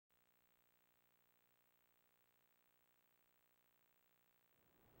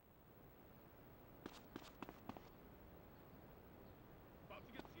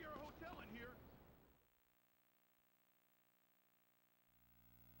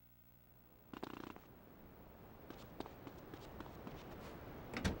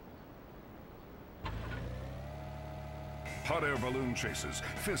hot air balloon chases,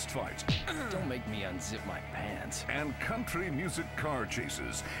 fist fights. Don't make me unzip my pants. And country music car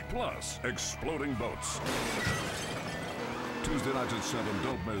chases, plus exploding boats. Tuesday nights at 7,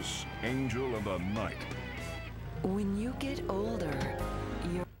 don't miss Angel in the Night. When you get older,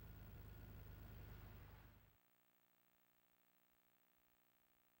 you're...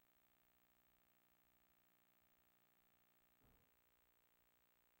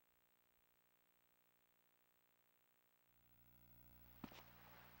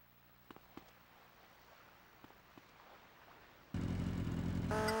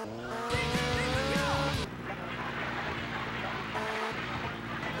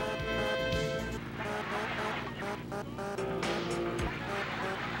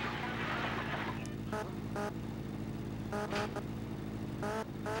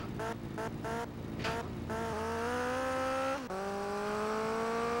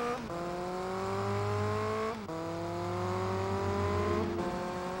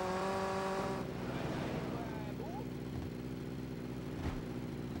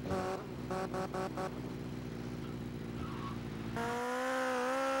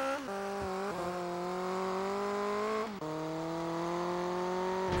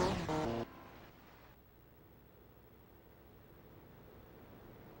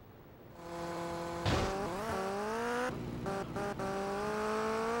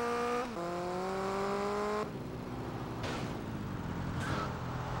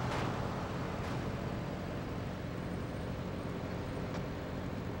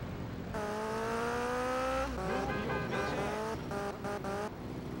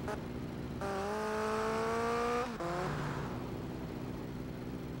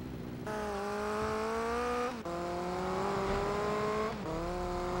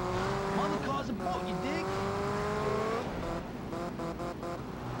 You dig?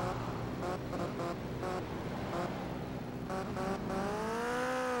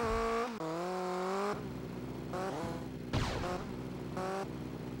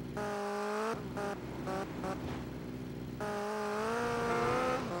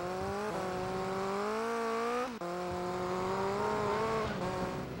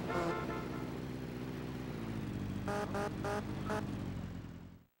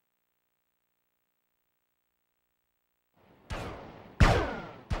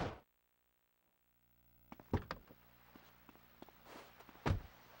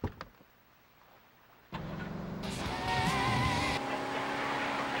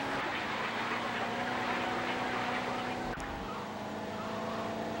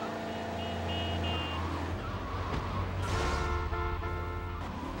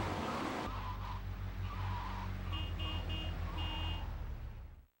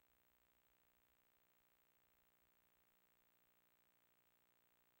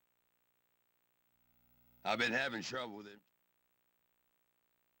 I've been having trouble with it.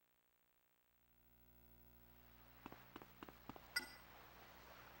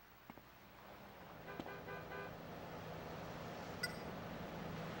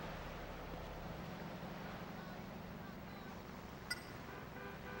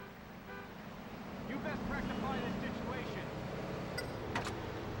 You best rectify this situation.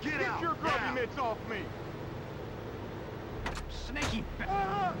 Get out! Get your grubby mitts off me! Snaky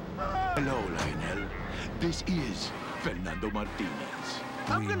Hello, Lionel. This is Fernando Martinez.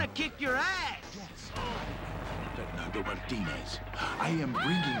 I'm gonna kick your ass! Yes. Fernando Martinez. I am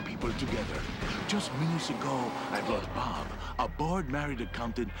bringing people together. Just minutes ago, I brought Bob, a bored-married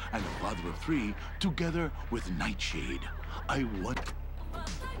accountant and a father of 3, together with Nightshade. I want...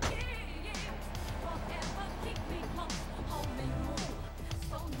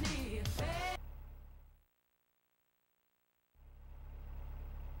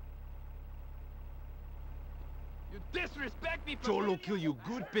 Disrespect me for... Cholo kill you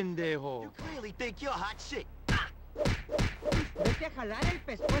good, pendejo. You clearly think you're hot shit. Vete a jalar el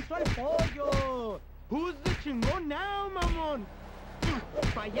pescuezo al pollo. Who's the chingón now, mamón?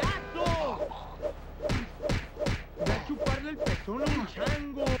 ¡Payaso! Ve a chuparle el pezón a un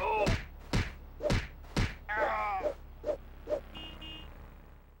chango.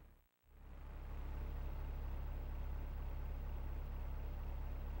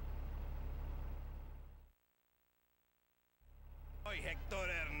 Soy Héctor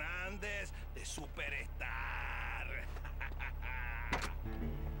Hernández de Superstar.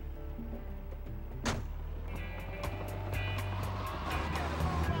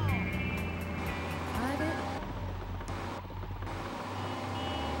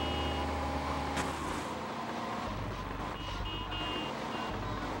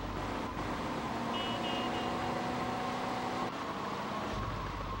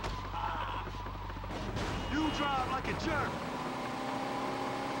 You drive like a jerk.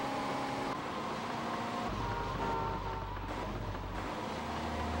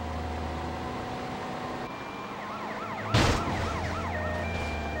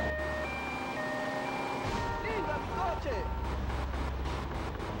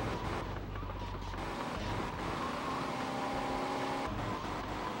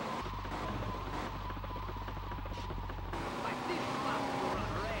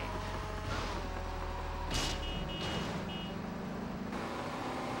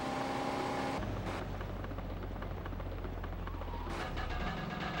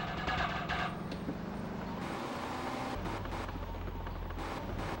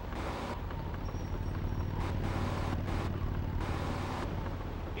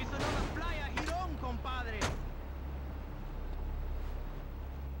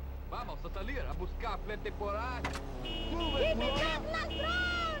 Vamos a salir a buscar flete por ahí. Keep it up,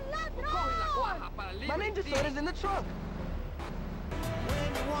 ladrón! Coge la ¡Ladrón! cuaja para libre. My ninja sword is in the trunk.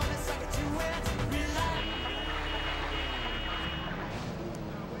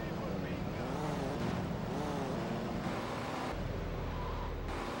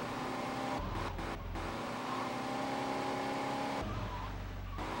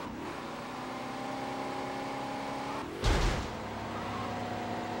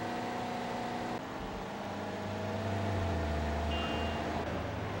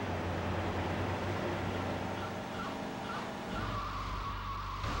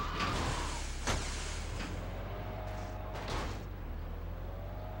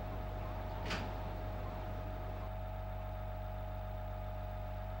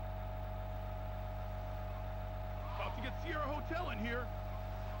 About to get Sierra Hotel in here.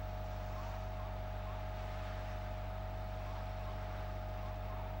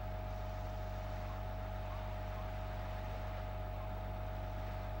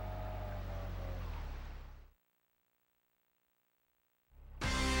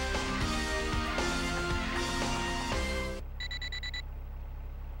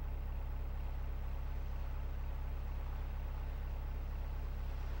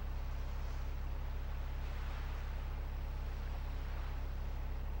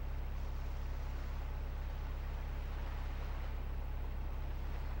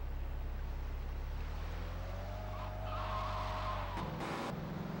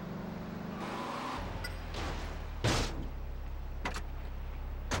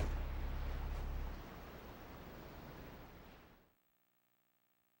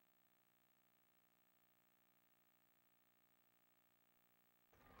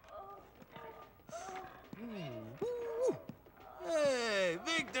 Hey,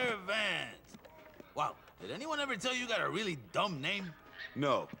 Victor Vance. Wow, did anyone ever tell you got a really dumb name?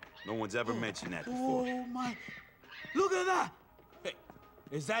 No, no one's ever mentioned that before. Oh, my. Look at that. Hey,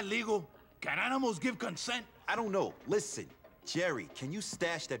 is that legal? Can animals give consent? I don't know. Listen, Jerry, can you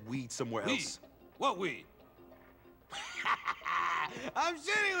stash that weed somewhere Weed? else? What weed? I'm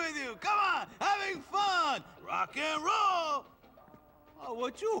shitting with you. Come on, having fun. Rock and roll. Oh,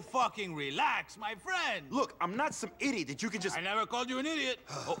 would you fucking relax, my friend? Look, I'm not some idiot that you can just... I never called you an idiot.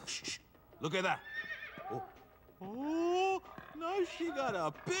 Oh, shh. Look at that. Oh. Oh, now she got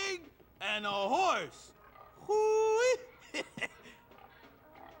a pig and a horse. Hoo-wee.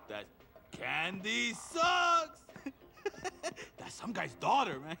 That candy sucks. That's some guy's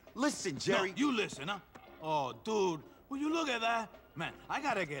daughter, man. Listen, Jerry. No, you listen, huh? Oh, dude, will you look at that? Man, I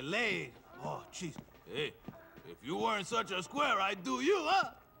gotta get laid. Oh, jeez. Hey, if you weren't such a square, I'd do you,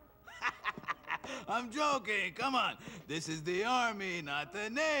 huh? I'm joking. Come on. This is the Army, not the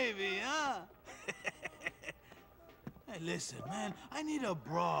Navy, huh? Hey, listen, man. I need a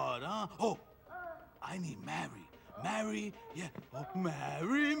broad, huh? Oh, I need Mary. Mary, yeah. Oh,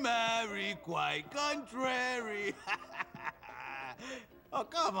 Mary, quite contrary. Oh,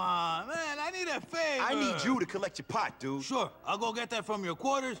 come on, man. I need a favor. I need you to collect your pot, dude. Sure. I'll go get that from your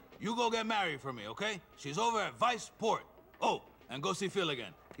quarters. You go get Mary for me, okay? She's over at Vice Port. Oh, and go see Phil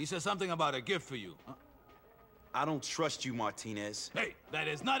again. He said something about a gift for you. Huh? I don't trust you, Martinez. Hey, that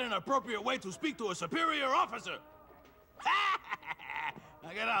is not an appropriate way to speak to a superior officer.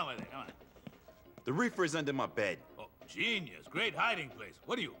 Now get on with it. Come on. The reefer is under my bed. Oh, genius. Great hiding place.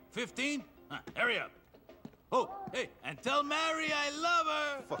 What are you, 15? Huh, hurry up. Oh, hey, and tell Mary I love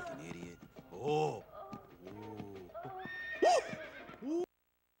her. Fucking idiot. Oh. Ooh.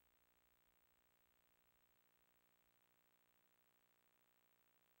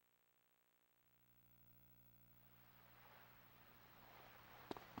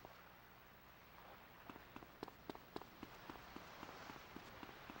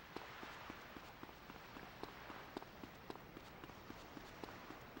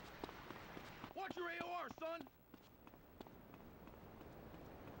 Watch your AOR, son.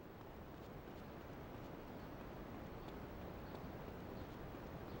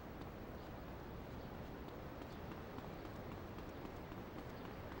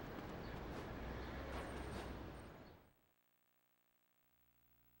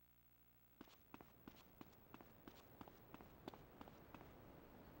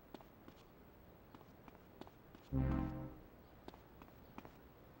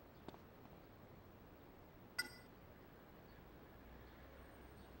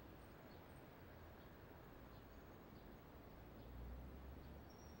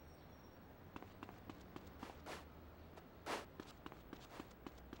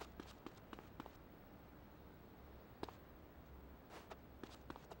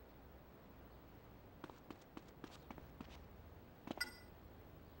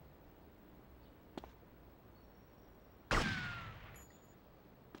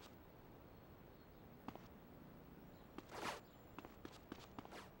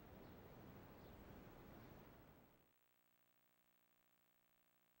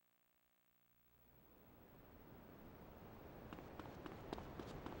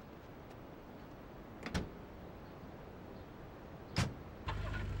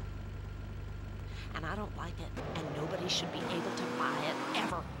 I don't like it. And nobody should be able to buy it,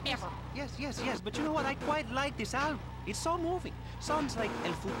 ever, ever. Yes, but you know what? I quite like this album. It's so moving. Songs like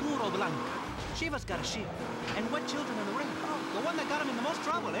El Futuro Blanca, Shiva's Got a Ship, and Wet Children in the Rain. Oh, the one that got him in the most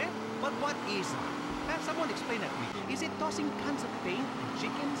trouble, eh? But what is art? Can someone explain that to me? Is it tossing cans of paint and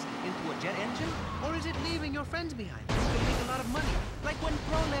chickens into a jet engine? Or is it leaving your friends behind? You can make a lot of money. Like when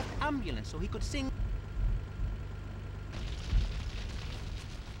Pro left Ambulance so he could sing.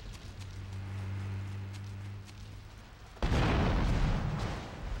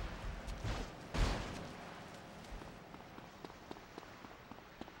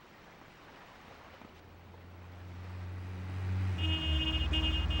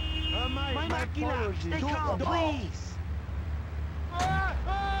 My máquina, stay calm, please.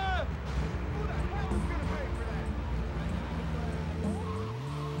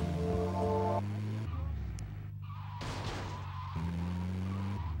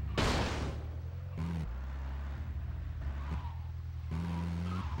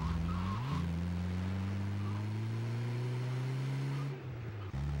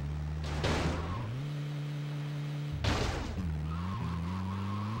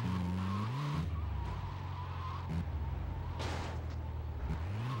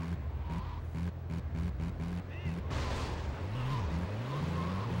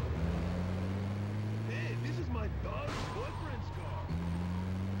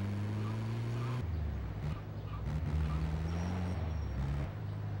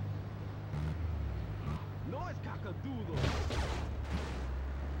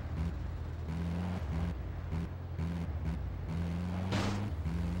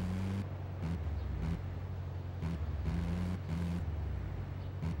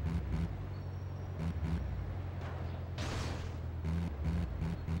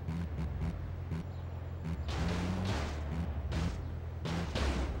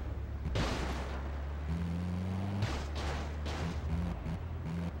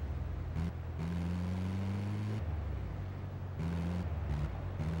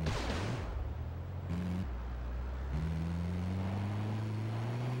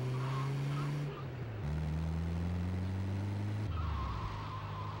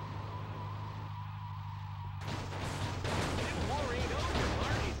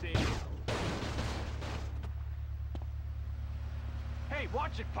 Hey,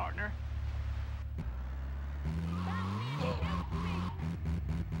 watch it, partner.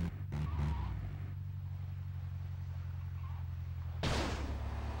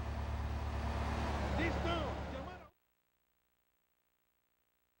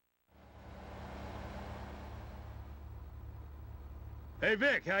 Hey,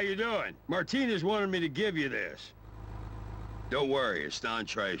 Vic, how you doing? Martinez wanted me to give you this. Don't worry, it's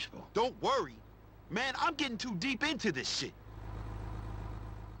non-traceable. Don't worry. Man, I'm getting too deep into this shit.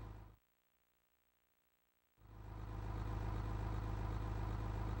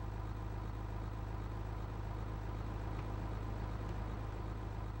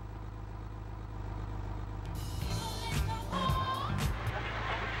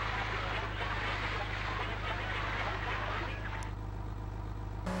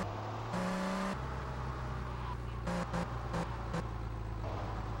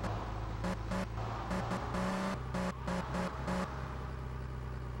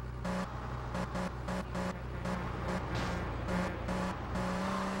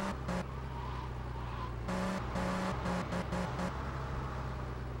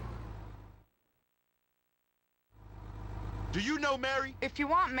 Do you know Mary? If you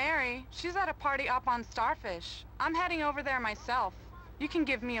want Mary, she's at a party up on Starfish. I'm heading over there myself. You can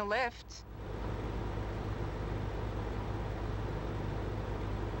give me a lift.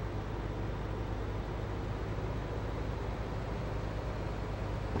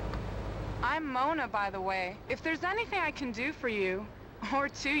 I'm Mona, by the way. If there's anything I can do for you, or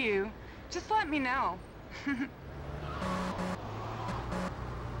to you, just let me know.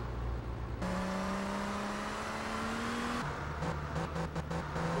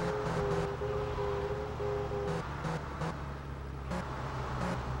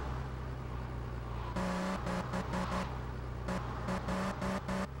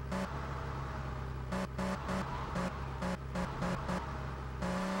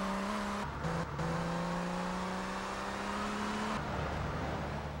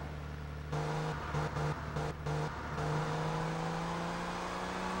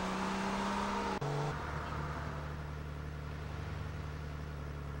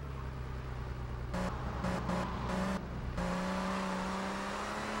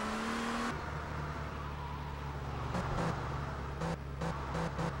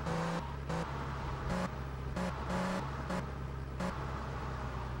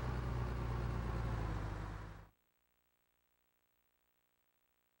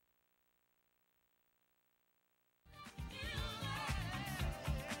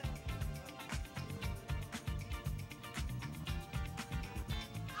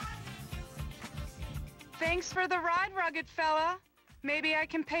 Thanks for the ride, rugged fella. Maybe I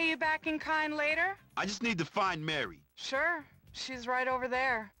can pay you back in kind later? I just need to find Mary. Sure. She's right over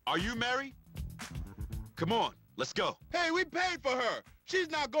there. Are you Mary? Come on, let's go. Hey, we paid for her.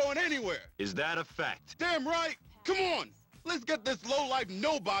 She's not going anywhere. Is that a fact? Damn right. Come on. Let's get this lowlife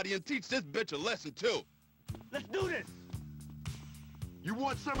nobody and teach this bitch a lesson, too. Let's do this. You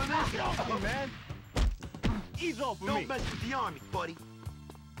want some of this? Get off me, man. Ease off of me. Don't mess with the army, buddy.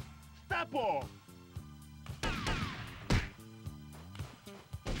 Stop off.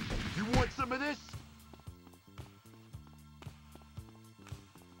 You want some of this?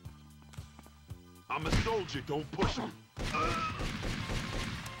 I'm a soldier, don't push me.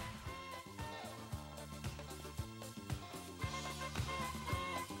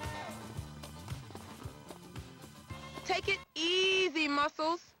 Take it easy,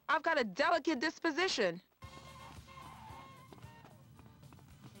 Muscles. I've got a delicate disposition.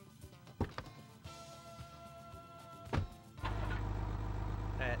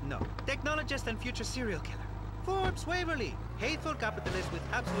 No. Technologist and future serial killer. Forbes Waverly. Hateful capitalist with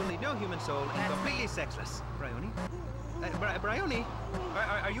absolutely no human soul and completely sexless. Bryony? Bryony?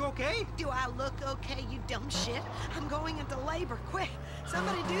 Are you okay? Do I look okay, you dumb shit? I'm going into labor. Quick,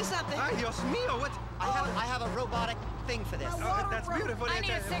 somebody do something. Ay, Dios mío, what? I have a robotic thing for this. Oh, that's beautiful. I need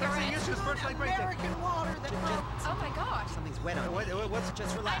a cigarette. Issues, first like break American water that Oh my gosh. Something's wet on me. What's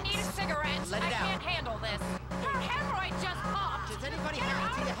Just relax. I need a cigarette. Let it out. I can't handle this. Her hemorrhoid just popped. Does anybody Get her do you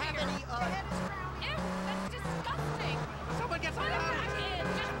out of have here. any, Ew, that's disgusting. Someone get some Put her back in.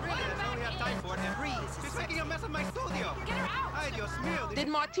 Just put her I only have back time in. for it. Freeze. She's making a mess of my studio. Get her out. Ay, Dios mío. Did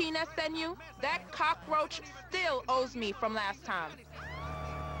Martinez send you? That cockroach still owes me from last time.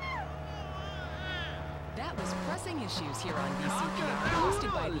 That was Pressing Issues here on BCPR,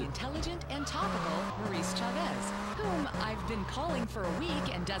 hosted by the intelligent and topical Maurice Chavez, whom I've been calling for a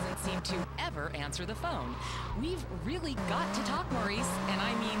week and doesn't seem to ever answer the phone. We've really got to talk, Maurice, and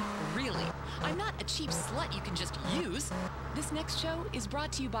I mean really. I'm not a cheap slut you can just use. This next show is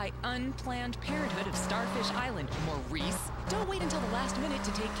brought to you by Unplanned Parenthood of Starfish Island, Maurice. Don't wait until the last minute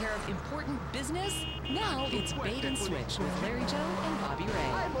to take care of important business. Now it's Bait and Switch with Larry Joe and Bobby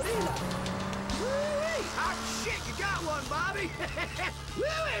Ray. Hot shit, you got one, Bobby!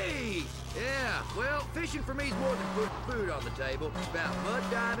 Woo-wee! Yeah, well, fishing for me is more than putting food on the table. It's about mud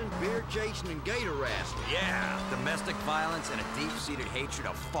diving, beer chasing, and gator wrestling. Yeah, domestic violence and a deep-seated hatred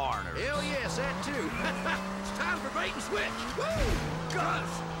of foreigners. Hell yes, that too. It's time for bait and switch. Woo!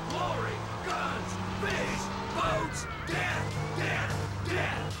 Guns, glory, guns, fish, boats, death, death,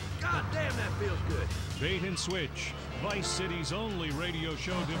 death. God damn, that feels good. Bait and Switch, Vice City's only radio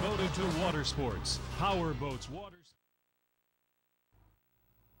show devoted to water sports. Power boats, waters.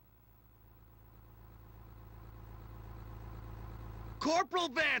 Corporal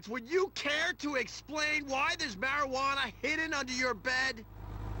Vance, would you care to explain why there's marijuana hidden under your bed?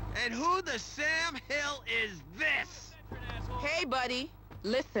 And who the Sam Hill is this? Hey, buddy.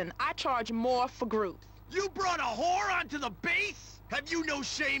 Listen, I charge more for groups. You brought a whore onto the base? Have you no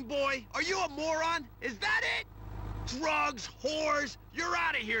shame, boy? Are you a moron? Is that it? Drugs, whores, you're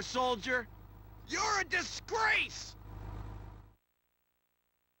out of here, soldier. You're a disgrace!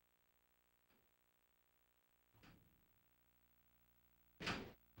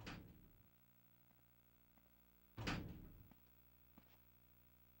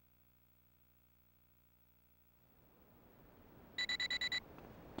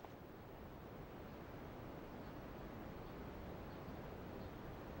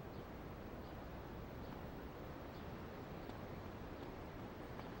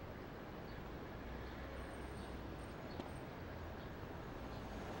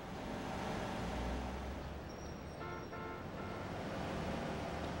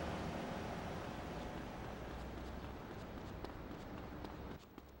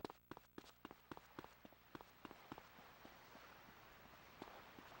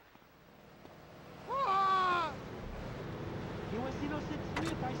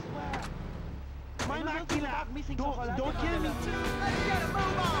 I swear. My máquina! Don't kill me! Let's get a move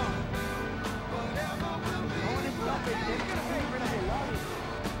on! I want to stop it. They're gonna pay for that lobby.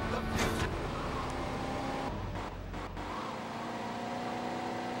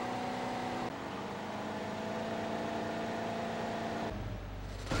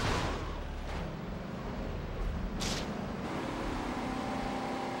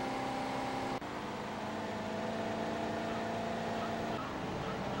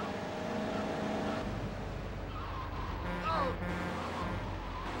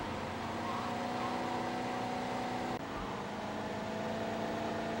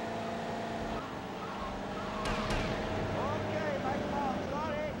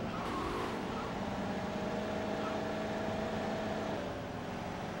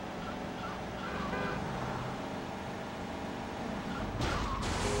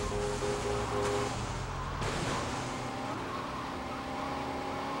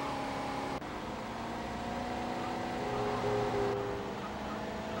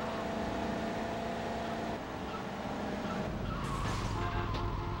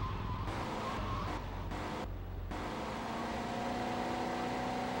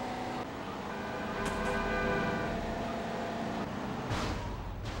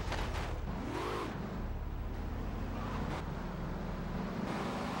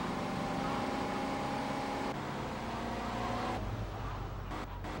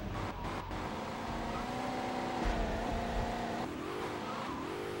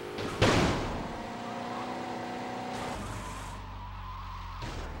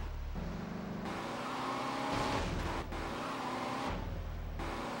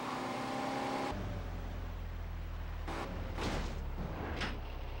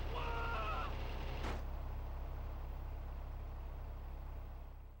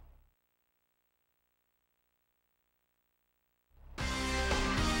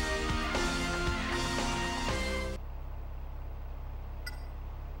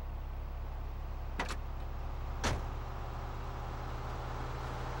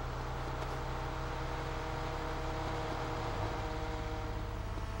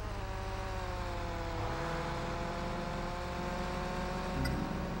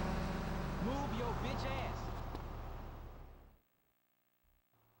 chance.